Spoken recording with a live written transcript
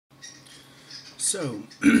So,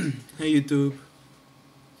 hey YouTube.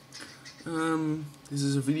 This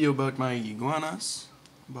is a video about my iguanas,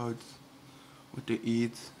 about what they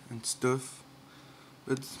eat and stuff.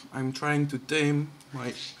 But I'm trying to tame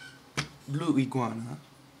my blue iguana,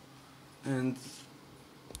 and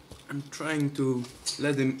I'm trying to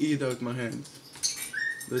let him eat out my hand.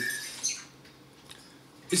 But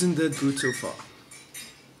isn't that good so far?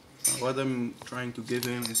 What I'm trying to give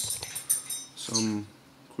him is some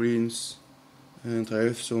greens, and I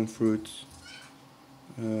have some fruit,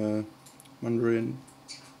 mandarin,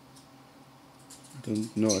 I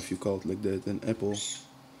don't know if you call it like that, an apple.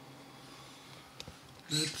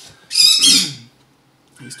 But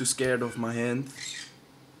he's too scared of my hand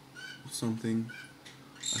or something.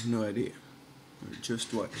 I have no idea.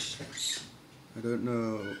 Just watch. I don't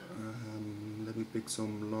know. Let me pick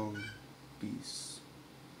some long piece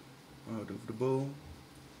out of the bowl.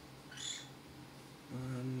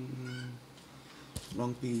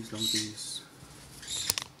 Long piece.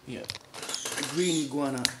 Yeah. A green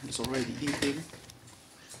iguana is already eating.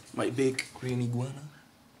 My big green iguana.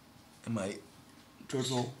 And my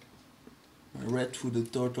turtle. My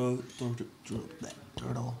red-footed turtle.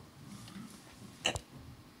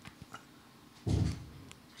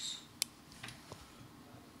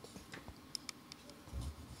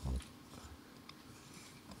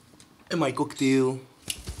 And my cocktail.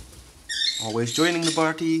 Always joining the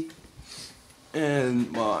party. And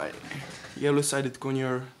my yellow-sided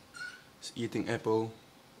conure is eating apple.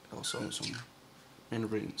 Also some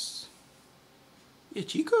mandarins. Yeah,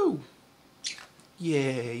 Chico.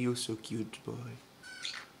 Yeah, you're so cute, boy.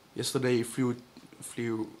 Yesterday he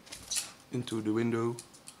flew into the window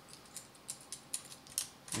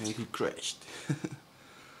and he crashed.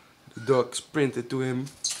 The dog sprinted to him.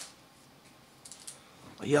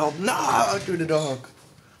 I yelled no to the dog.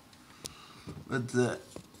 But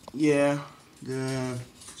yeah, the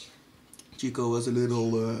Chico was a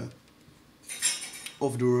little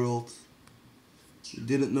off the world. He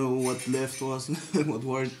didn't know what left was and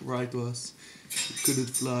what right was. He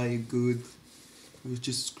couldn't fly good. He was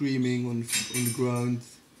just screaming on the ground,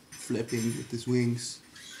 flapping with his wings.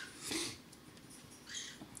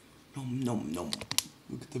 Nom nom nom.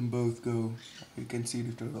 Look at them both go. You can see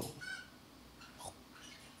the turtle.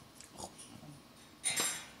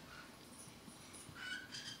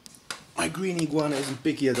 My green iguana isn't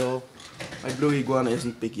picky at all. My blue iguana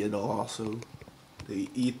isn't picky at all also. They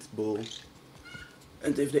eat bowl.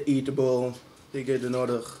 And if they eat the bowl, they get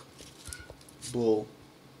another bowl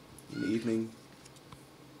in the evening.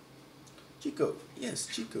 Chico, yes,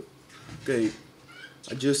 Chico. Okay,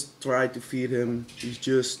 I just tried to feed him. He's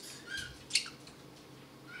just...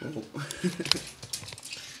 Oh.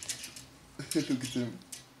 Look at him.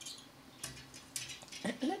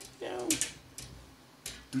 Let's go.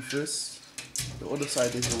 Doofus. The other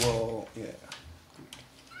side is the wall, yeah.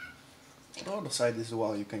 The other side is the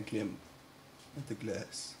wall you can climb. At the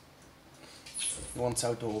glass. He wants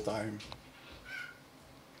out the whole time.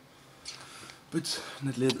 But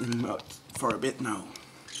not let him out for a bit now.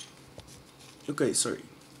 Okay, sorry.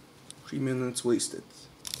 3 minutes wasted.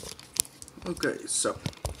 Okay, so